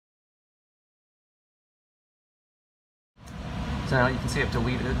So now you can see I've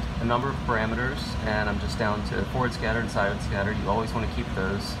deleted a number of parameters, and I'm just down to forward scatter and sideward scatter. You always want to keep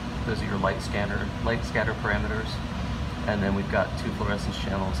those. Those are your light scatter parameters. And then we've got two fluorescence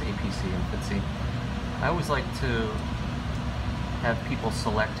channels, APC and FITC. I always like to have people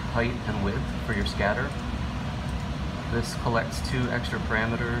select height and width for your scatter. This collects two extra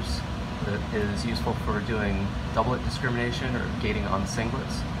parameters that is useful for doing doublet discrimination or gating on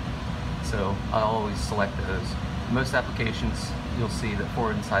singlets. So I always select those. In most applications, you'll see that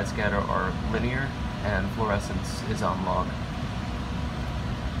forward and side scatter are linear and fluorescence is on log.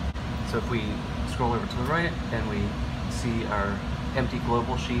 So if we scroll over to the right and we see our empty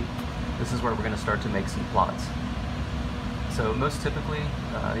global sheet, this is where we're going to start to make some plots. So most typically,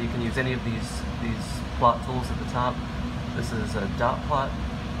 you can use any of these plot tools at the top. This is a dot plot,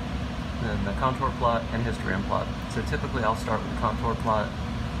 then the contour plot, and histogram plot. So typically I'll start with the contour plot.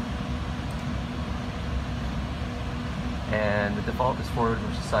 And the default is forward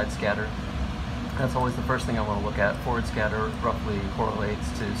versus side scatter. That's always the first thing I want to look at. Forward scatter roughly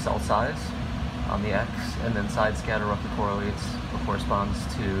correlates to cell size on the X, and then side scatter roughly correlates or corresponds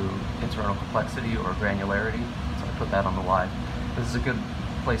to internal complexity or granularity. So I put that on the Y. This is a good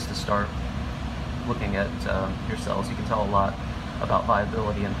place to start looking at your cells. You can tell a lot about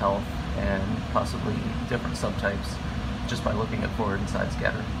viability and health and possibly different subtypes just by looking at forward and side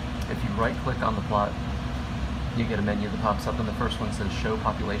scatter. If you right click on the plot, you get a menu that pops up, and the first one says show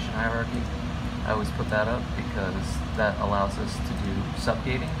population hierarchy. I always put that up because that allows us to do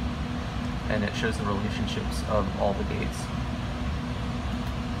subgating, and it shows the relationships of all the gates.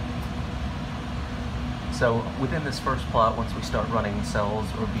 So within this first plot, once we start running cells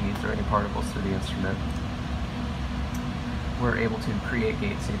or beads or any particles through the instrument, we're able to create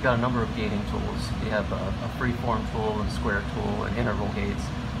gates. So you've got a number of gating tools. You have a freeform tool, a square tool, and interval gates.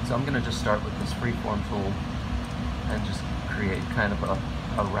 So I'm going to just start with this freeform tool and just create kind of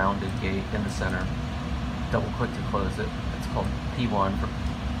a rounded gate in the center. Double click to close it. It's called P1 for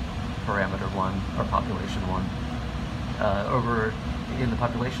parameter 1 or population 1. Over in the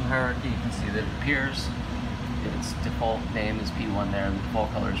population hierarchy, you can see that it appears its default name is P1 there, and the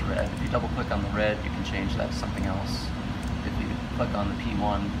default color is red. If you double click on the red, you can change that to something else. If you click on the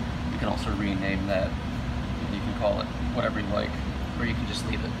P1, you can also rename that. You can call it whatever you like, or you can just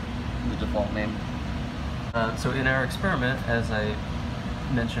leave it the default name. So in our experiment, as I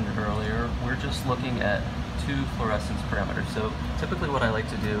mentioned earlier, we're just looking at two fluorescence parameters. So typically what I like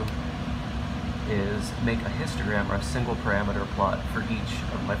to do is make a histogram or a single parameter plot for each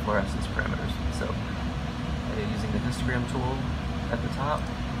of my fluorescence parameters. So using the histogram tool at the top,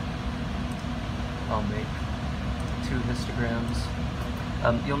 I'll make two histograms.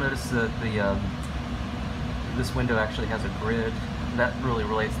 You'll notice that this window actually has a grid. That really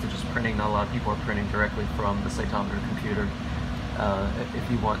relates to just printing. Not a lot of people are printing directly from the cytometer computer.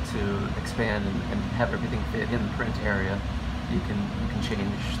 If you want to expand and have everything fit in the print area, you can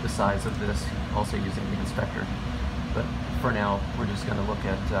change the size of this also using the inspector. But for now, we're just going to look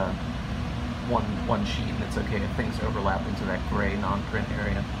at one sheet, and it's okay if things overlap into that gray non-print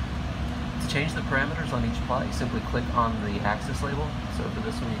area. To change the parameters on each plot, you simply click on the axis label. So for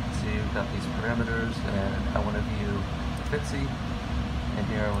this one, you can see we've got these parameters, and I want to view FITC, and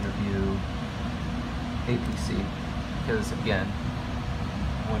here I want to view APC, because again,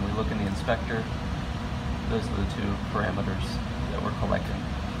 when we look in the inspector, those are the two parameters that we're collecting.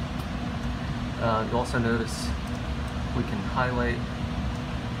 You'll also notice we can highlight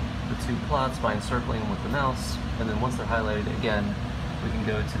the two plots by encircling them with the mouse, and then once they're highlighted again, we can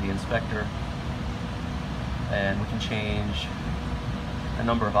go to the inspector and we can change a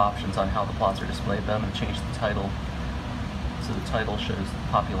number of options on how the plots are displayed. But I'm going to change the title, so the title shows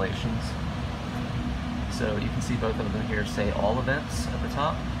populations. So you can see both of them here say all events at the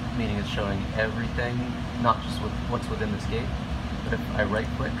top, meaning it's showing everything, not just what's within this gate. But if I right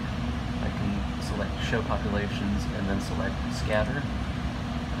click, I can select show populations and then select scatter,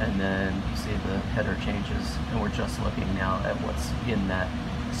 and then you see the header changes, and we're just looking now at what's in that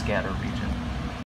scatter region.